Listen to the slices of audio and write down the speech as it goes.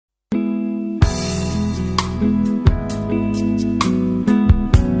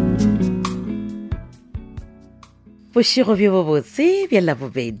Bošego bjo bo botse bja la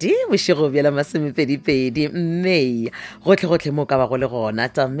bobedi, bošego bja la masomepedipedi, mme gotlhe mo ka ba go le gona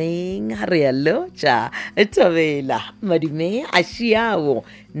tameng ha re yalo tša tobela madume a šiao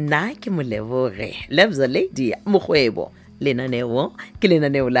nna ke moleboge lebza lady mokgwebo lenaneo ke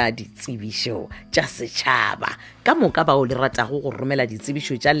lenaneo la ditsebišo tša setšhaba ka moka ba o le ratago go romela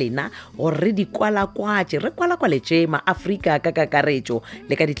ditsebišo tša lena gore di kwalakwatše re kwalakwaletše maafrika ka kakaretšo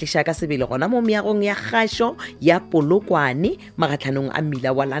le ka ditliša ka sebele gona mo meagong ya kgašo ya polokwane magatlhanong a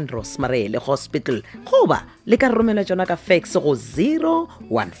mmila wa Landros Marele Hospital goba le ka romela tšona ka fax go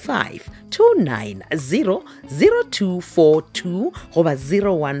 015-290-0242 goba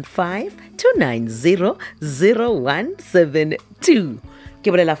 015-290-0172 ke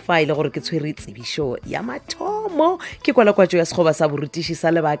bolela file gore ke tshwere tsebišo ya mathomo ke kwalakwatšo ya sekgoba sa borutiši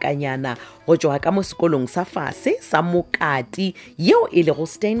sa lebakanyana go tšwa ka mo sekolong sa fase sa mokati yeo e lego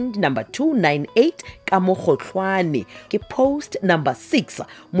stand number 298 ka mo Kgotlwane ke post number 6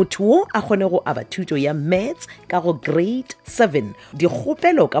 motho wo a kgone go aba thuto ya maths ka go grade 7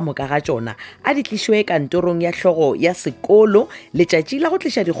 dikgopelo ka moka ga tšona a di tlišwe kantorong ya hlogo ya sekolo letšatši la go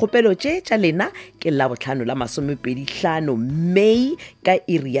tliša dikgopelo tša lena ke la bohlano la 25 Mei ka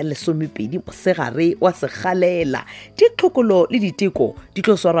iri ya 12 mosegare wa sekgalela ditlhokolo le diteko di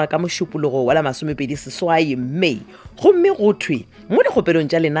tlo swarwa ka mošupologo wa la 28 Mei gomme go thwe mo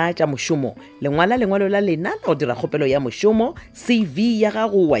dikgopelong tša lena tša mošomo lengwalo la lena la go dira kgopelo ya mošomo CV ya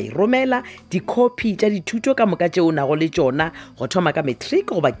gago wa iromela dikopi tša dithuto ka moka tšeo nago le tšona go thoma ka matric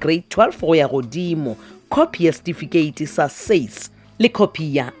goba grade 12 go ya godimo copy ya certificate sa SACE le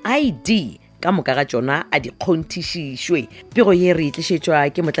copy ya ID ka moka ga tšona a di kgonthišišwe pego ye re tlišetšwa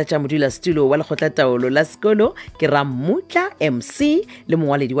ke motlatša modulasetulo wa lekgotlataolo la sekolo ke Ramutla MC le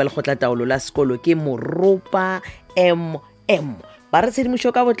mongwaledi wa lekgotlataolo la sekolo ke Moropa MM ba re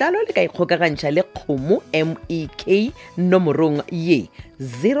tshedimošo ka botlalo le ka ikgokagantšha le Kgomo MEK nomorong ye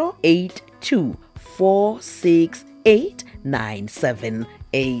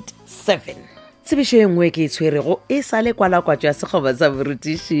 0824689787 tsebišo e nngwe ke itshwerego e sa le kwalakwatšo ya sekgoba sa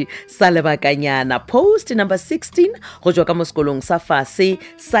borutiši sa lebakanyana post number 16 go tšwa ka mo sekolong sa fase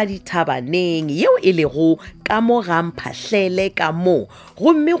sa dithabaneng yeo e lego ka mo gamphahlele ka mo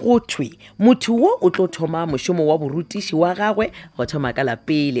gomme go thwe motho wo o tlo thoma mošomo wa borutiši wa gagwe go thoma ka la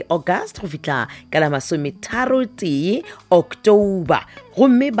 1 August go fihla ka la 31 October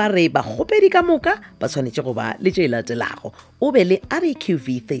gomme ba re bagopedi ka moka ba tshwanetše go ba le tše latelago o be le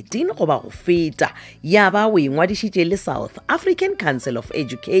RQV 13 go ba go feta ya ba o ingwadišitše le South African Council of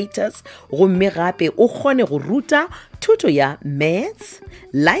Educators gomme gape o kgone go ruta thuto ya maths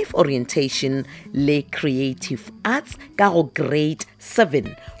life orientation le creative arts ka go grade 7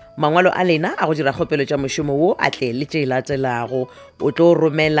 mangwalo a lena a go dira kgopelo tša mošomo wo a tle le tše latelago o tlo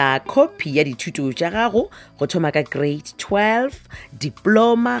romela copy ya dithuto tša gago go thoma ka grade 12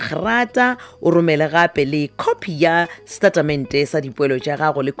 diploma grata o romele gape le copy ya statement sa dipoelo tša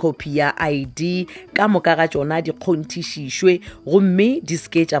gago le copy ya ID ka moka ga tšona di kgonthišišwe gomme di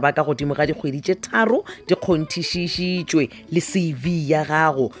ske tša ba ka godimo ga dikgwedi tše 3 di kgonthišišitšwe le CV ya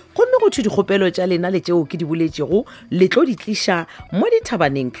gago gomme go thwe dikgopelo tša lena le tšeo ke di boletšego le tlo di tliša mo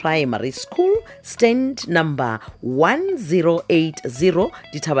dithabaneng primary school stand number 1080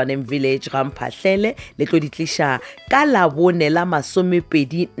 dithabaneng village gamphahlele le tlo di tliša ka la 4 la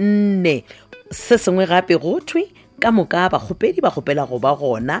 24 se sengwe gape go thwe ka moka bagopedi ba gopela go ba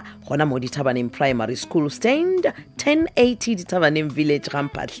gona mo dithabaneng primary school stand 1080 dithabaneng village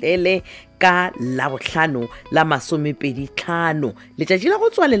gamphahlele ka la bohlano la 25 letšatši la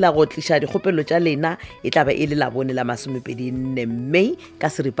go tswalela go tliša dikgopelo tša lena e tla be e le la 4 la 24 Mei ka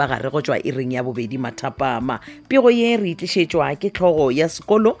seripagare go tšwa iring ya bobedi mathapama pego ye re tlišetšwa ke tlhogo ya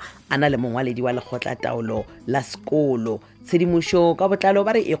sekolo a na le mongwaledi wa lekgotlataolo la sekolo tshedimošo ka botlalo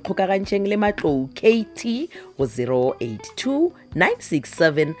ba re e kgokagantšheng le matlou KT go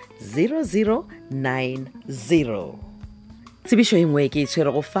 082-967-0090 tsebišo e nngwe ke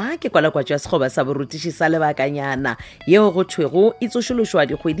itshwere go fa ke kwalakwatšo ya sekgoba sa borutiši sa lebakanyana yeo go thwego e tsošološwa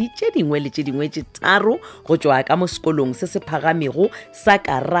dikgwedi tše dingwe le tše dingwe tše 3 go tšwa ka mo sekolong se se phagamego sa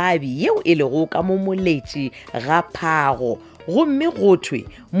Karabi yeo e lego ka mo moletši ga Phago gomme go thwe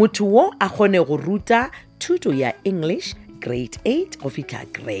motho wo a kgone go ruta thuto ya English grade 8 go fihla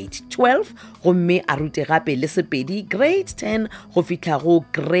grade 12 gomme a rute gape le Sepedi grade 10 go fihla go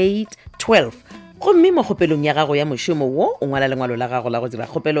grade 12 gomme mo kgopelong ya gago ya mošomo wo o ngwala lengwalo la gago la go dira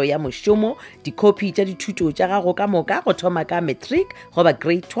kgopelo ya mošomo dikopi tša dithuto tša gago ka moka go thoma ka matric goba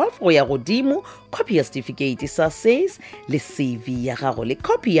grade 12 go ya godimo copy ya certificate sa SACE le CV ya gago le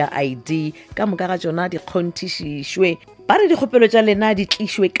copy ya ID ka moka ga tšona di kgonthišišwe ba re dikgopelo tša lena di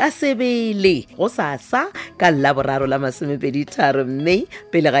tlišwe ka sebele go sasa ka Laboraro la 23 Mei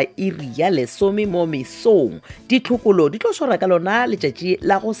pele ga iri ya 10 mo mesong. Ditlhokolo di tlo swara ka lona letšatši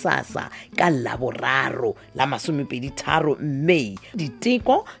la go sasa ka Laboraro la 23 Mei.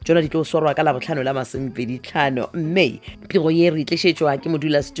 Diteko tšona di tlo swarwa ka Labohlano la 25 Mei. Pego ye re tlišetšwa ke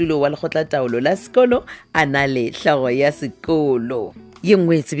modulasetulo wa lekgotlataolo la sekolo a na le hlago ya sekolo. Ye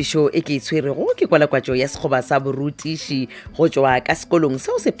nngwe tsebišo e ke itshwerego ke kwalakwatšo ya sekgoba sa borutiši go tšwa ka sekolong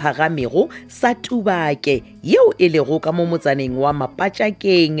seo se phagamego sa Tubake yeo e lego ka mo motsaneng wa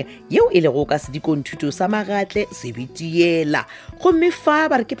Mapatšakeng yeo e lego ka sedikonthuto sa Magatle Sebitiela. Gomme fa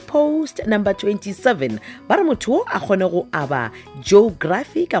ba re ke post number 27 ba re motho a kgone go aba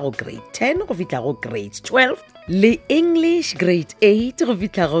geography ka go grade 10 go fihla go grade 12 le English grade 8 go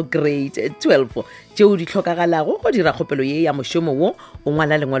fihla go grade 12 tšeo di hlokagalago go dira kgopelo ye ya mošomo wo o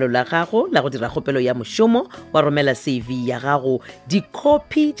ngwala lengwalo la gago la go dira kgopelo ya mošomo wa romela CV ya gago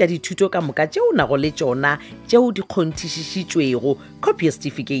dikopi tša dithuto ka moka tšeo nago le tšona tšeo di kgonthišišitšwego copy ya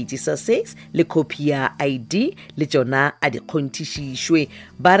certificate sa 6 le copy ya ID le tšona a di kgonthišišwe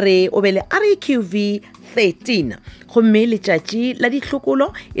ba re o be le RQV 13 gomme letšatši la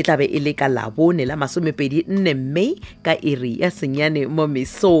ditlhokolo e tlabe e le ka Labone la 24 Mei ka iri ya senyane mo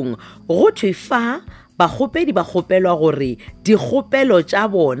mesong. Go thwe fa bakgopedi ba kgopelwa gore dikgopelo tša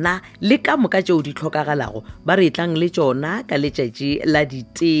bona le ka moka tšeo di tlhokagalago ba re tlang le tšona ka letšatši la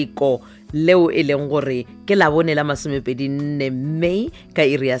diteko leo e leng gore ke Labone la 24 Mei ka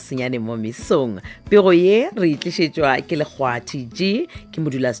iri ya senyane mo mesong. Pego ye re itlišetšwa ke Lekgwathi G ke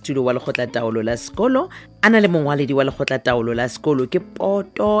modulasetulo wa lekgotlataolo la sekolo a na le mongwaledi wa lekgotlataolo la sekolo ke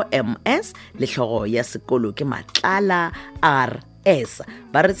Poto MS le hlogo ya sekolo ke Matlala RS.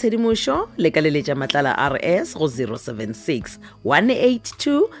 Ba re tshedimošo le ka leletša Matlala RS go 076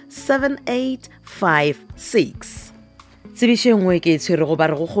 182 7856. Tsebišo nngwe ke tshwerego ba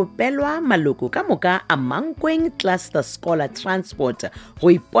re go kgopelwa maloko ka moka a Mankweng Cluster Scholar Transport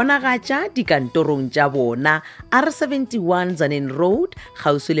go iponagatša dikantorong tša bona R71 Zanen Road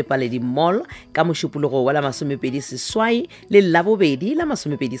kgauswi le Paledi Mall ka mošupologo wa la 28 le Labobedi la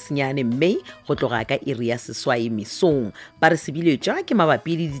 29 Mei go tloga ka iri ya 1 mesong. Ba re sebiletša ke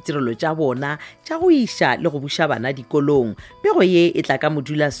mabapi le ditirelo tša bona tša go iša le go buša bana dikolong. Pego ye e tla ka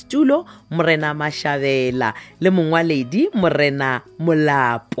modulasetulo Morena Mashabela le mongwaledi Morena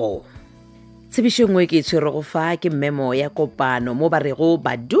Molapo. Tsebišo nngwe ke tshwerego fa ke memo ya kopano mo ba rego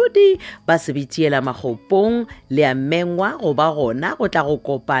badudi ba Sebitiela Magopong le a mengwa go ba gona go tla go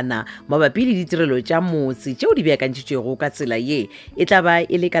kopana mabapi le ditirelo tša motse tšeo di beakantšitšwego ka tsela ye e tla ba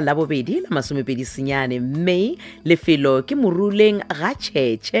e le ka Labobedi la 29 Mei lefelo ke Moruleng ga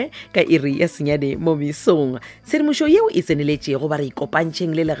Tšhetše ka iri ya senyane mo mesong. Tshedimošo yeo e tseneletšego ba re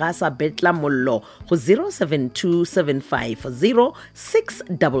ikopantšheng le legasa Betla Mollo go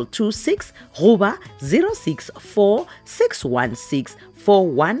 07275062226 goba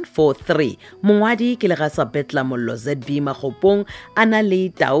 064-616-4143. Mongwadi ke legasa Betla Mollo ZB Magopong a na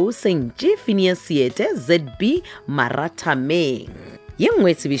le Tau Sentše Phineas Siete ZB Marathameng. Ye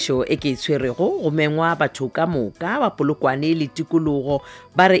nngwe tsebišo e ke tshwerego go mengwa batho ka moka ba Polokwane le tikologo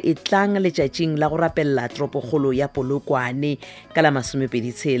ba re e tlang letšatšing la go rapella toropokgolo ya Polokwane ka la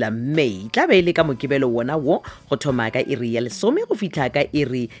 26 Mei tla be le ka mokibelo wona wo go thoma ka iri ya 10 go fihla ka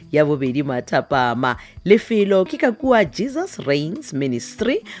iri ya 2 mathapama. Lefelo ke ka kua Jesus Reigns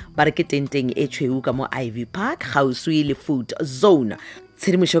Ministry ba re ke tenteng e tšhweu ka mo Ivy Park kgauswi le Food Zone.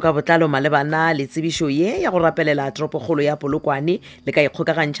 Tshedimošo ka botlalo malebana le tsebišo ye ya go rapelela toropokgolo ya Polokwane le ka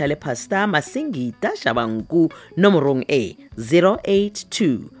ikgokagantšha le Pastor Masingita Shabangu nomorong e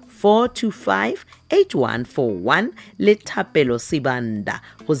 082-425-8141 le Thapelo Sibanda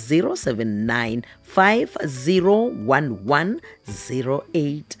go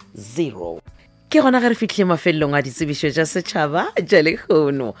 079-5011080. Ke gona ge re fitlhe mafelelong a ditsebišo tša setšhaba tša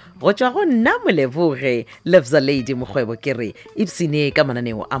lekgono go tšwa go nna Moleboge Lebza Lady Mokgwebo ke re ipsine ka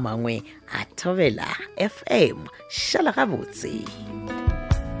mananeo a mangwe a Thobela FM. Šala gabotse.